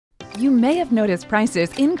You may have noticed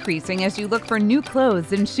prices increasing as you look for new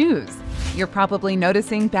clothes and shoes. You're probably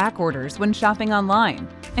noticing back orders when shopping online,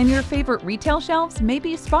 and your favorite retail shelves may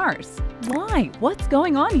be sparse. Why? What's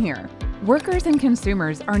going on here? Workers and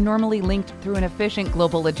consumers are normally linked through an efficient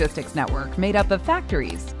global logistics network made up of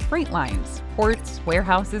factories, freight lines, ports,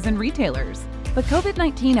 warehouses, and retailers. But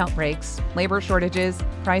COVID-19 outbreaks, labor shortages,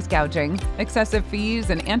 price gouging, excessive fees,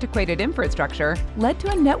 and antiquated infrastructure led to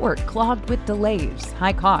a network clogged with delays,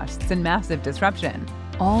 high costs, and massive disruption,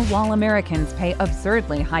 all while Americans pay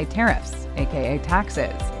absurdly high tariffs, aka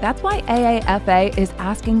taxes. That's why AAFA is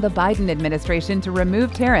asking the Biden administration to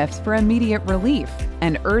remove tariffs for immediate relief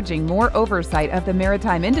and urging more oversight of the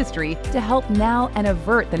maritime industry to help now and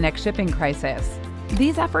avert the next shipping crisis.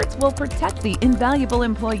 These efforts will protect the invaluable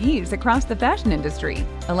employees across the fashion industry,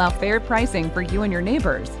 allow fair pricing for you and your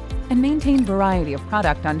neighbors, and maintain variety of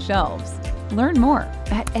product on shelves. Learn more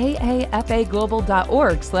at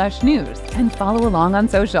aafaglobal.org/news and follow along on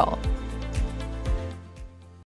social.